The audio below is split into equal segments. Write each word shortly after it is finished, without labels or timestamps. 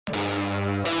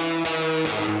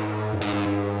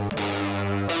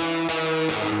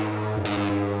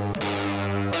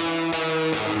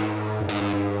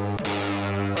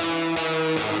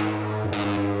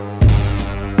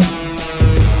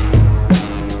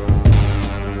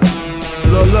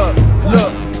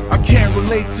Look, I can't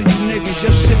relate to you niggas,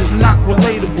 your shit is not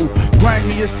relatable.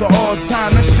 Grimy, it's all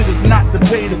time, that shit is not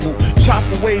debatable. Chop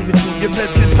a wave at you, your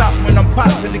vest can't stop when I'm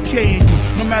popping the K in you.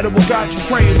 No matter what God you're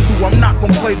praying to, I'm not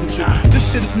gon' play with you.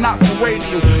 This shit is not for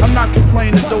radio, I'm not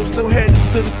complaining though. Still headed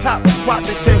to the top, the spot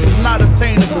they said was not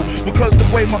obtainable. Because the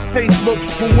way my face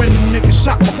looks from when the nigga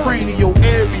shot my cranial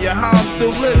area. How I'm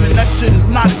still living, that shit is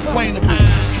not explainable.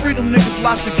 Free them niggas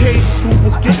locked in cages who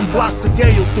was getting blocks of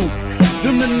Yale through.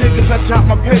 Them the niggas I dropped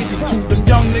my pages to. Them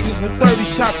young niggas with 30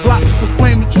 shot blocks to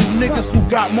flame at you. Niggas who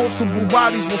got multiple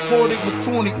bodies before they was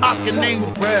 20. I can name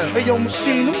it. Hey yo,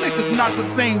 machine, them niggas not the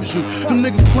same as you. Them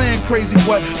niggas playing crazy,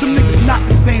 but them niggas not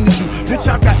the same as you. Bitch,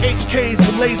 I got HKs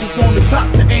with lasers on the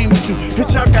top to aim at you.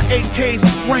 Bitch, I got 8Ks, I'm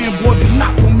spraying, boy, you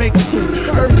not gon' make it through.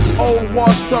 Heard this old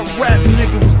washed up rap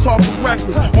nigga was talking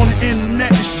reckless on the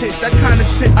internet and shit. That kind of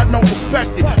shit, I don't respect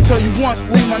it. Tell you once,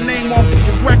 leave my name off of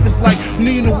your records like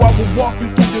Nina. I will walk you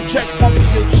through your checks, pump to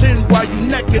your chin while you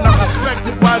necking. I'm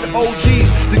respected by the OGs,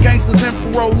 the gangsters and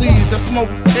parolees that smoke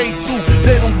K2.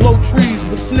 They don't blow trees,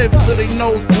 but sniff till they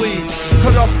nose bleed.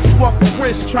 Cut off your fucking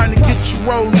wrist trying to get you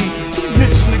rolly. Them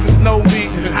bitch niggas know me.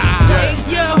 Hey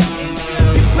yo,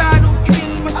 your bottle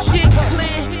clean, my shit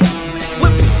clear.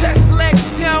 Whip the test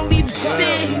legs, I don't even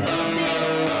stand.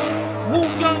 Woo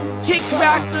young kick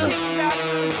rocker,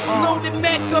 loaded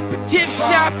Mac up and gift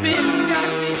shopping.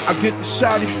 I get the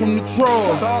shotty from the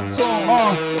drawer.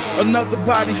 Another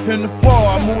body finna fall.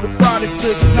 I move the product to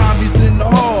the zombies in the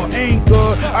hall. Ain't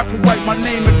good. I can write my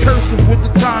name in cursive with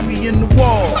the Tommy in the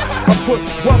wall. I put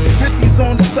buck 50s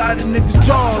on the side of niggas'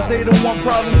 jaws. They don't want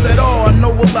problems at all. I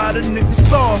know a lot of niggas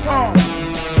saw.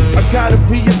 I gotta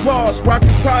be your boss.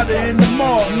 Rockin' Prada in the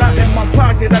mall. Not in my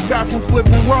pocket. I got from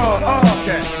flipping raw.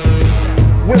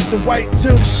 Whip the white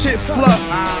till the shit fluff.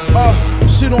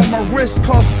 Shit on my wrist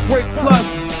cost a break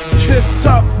plus. Fifth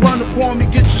top, run up on me,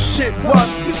 get your shit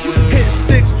bust. Hit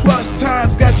 6+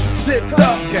 times, got you zipped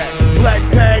up. Black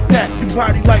bag that, your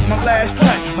body like my last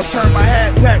track. I turn my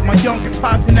hat back, my younger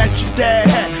popping at your dad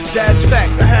hat. Dad's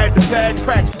facts, I had the bad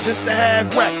cracks just to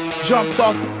have rack. Jumped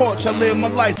off the porch, I lived my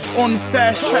life on the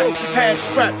fast tracks. Had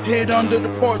scrap, hid under the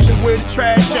porch and where the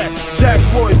trash at. Jack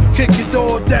boys, kick your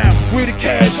door down, where the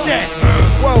cash at.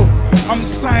 Whoa, I'm a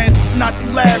scientist, not the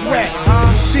lab rat.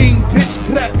 Machine, bitch,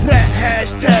 black,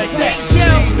 hashtag that.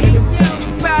 Yo,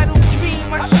 your bottle clean,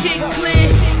 my shit clear.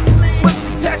 Whip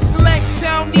the test legs,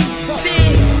 I don't even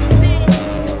stand.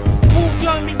 Woo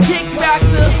young me kick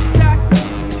rocker,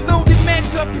 loaded Mac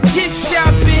up and gift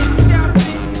shopping.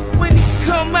 When these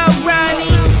come out,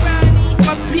 Ronnie,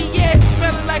 my PS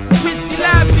smelling like a prissy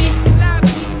lobby.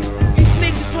 These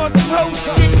niggas on some whole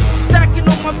shit, stacking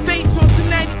on my face on some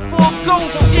 94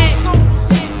 ghost shit.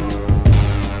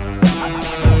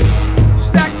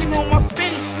 Stacking on my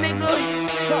face, nigga.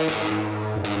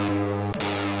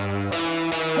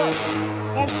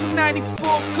 On some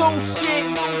 94 ghost